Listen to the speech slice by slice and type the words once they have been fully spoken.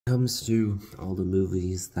Comes to all the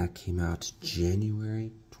movies that came out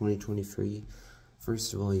January 2023.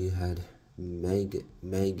 First of all, you had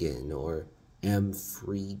Megan or M.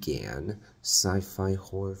 Freegan, sci-fi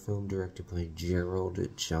horror film directed by Gerald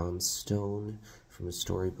Johnstone, from a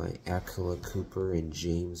story by Akila Cooper and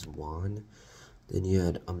James Wan. Then you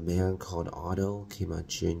had A Man Called Otto, came out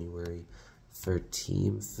January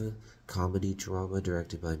 13th, comedy drama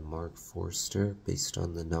directed by Mark Forster, based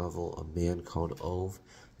on the novel A Man Called Ove,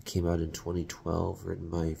 that came out in 2012, written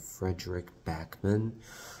by Frederick Backman.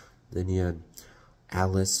 Then you had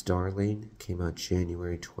Alice Darling, came out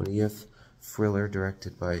January 20th, thriller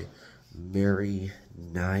directed by Mary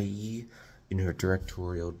Nye in her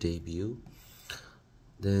directorial debut.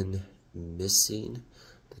 Then Missing,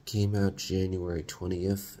 that came out January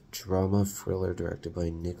 20th, drama thriller directed by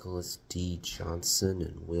Nicholas D. Johnson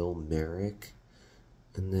and Will Merrick.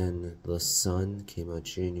 And then The Sun came out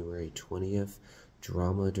January 20th,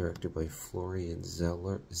 drama directed by Florian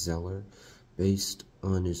Zeller, based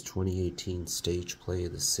on his 2018 stage play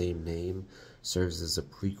of the same name, serves as a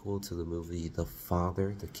prequel to the movie The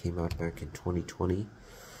Father that came out back in 2020.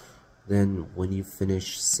 Then When You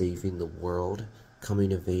Finish Saving the World,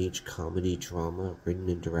 coming-of-age comedy drama written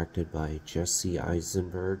and directed by Jesse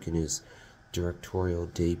Eisenberg in his directorial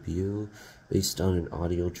debut, based on an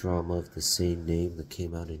audio drama of the same name that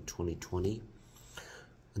came out in 2020.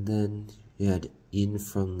 And then you had In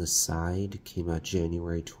From the Side, came out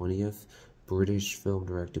January 20th, British film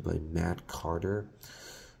directed by Matt Carter.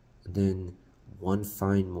 And then One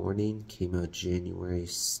Fine Morning came out January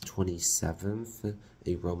 27th,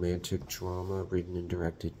 a romantic drama written and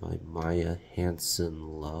directed by Maya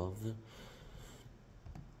Hansen-Love.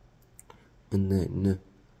 And then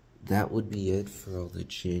that would be it for all the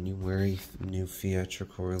January new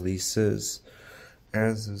theatrical releases.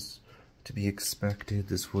 As is to be expected,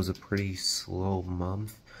 this was a pretty slow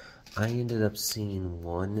month. I ended up seeing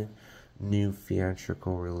one new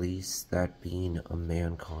theatrical release, that being A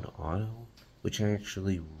Man Called Otto, which I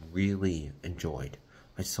actually really enjoyed.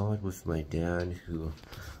 I saw it with my dad, who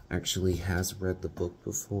actually has read the book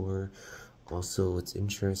before. Also, it's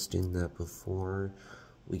interesting that before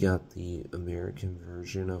we got the American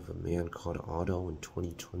version of A Man Called Otto in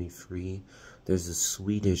 2023, there's a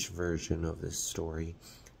Swedish version of this story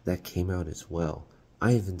that came out as well.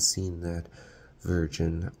 I haven't seen that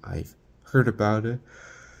version. I've heard about it,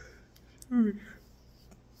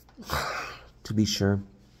 to be sure.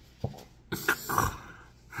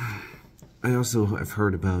 I also have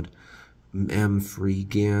heard about M.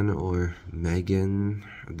 Freegan or Megan.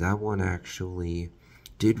 That one actually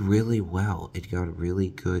did really well. It got really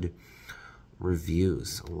good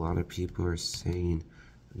reviews. A lot of people are saying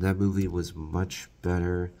that movie was much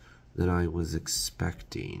better than I was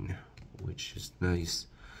expecting, which is nice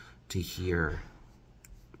to hear.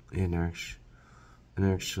 And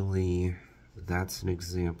actually, that's an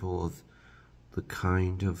example of the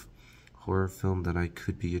kind of horror film that I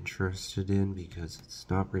could be interested in, because it's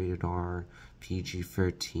not rated R,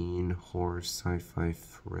 PG-13, horror sci-fi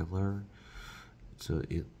thriller. So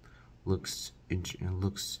it looks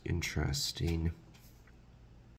interesting.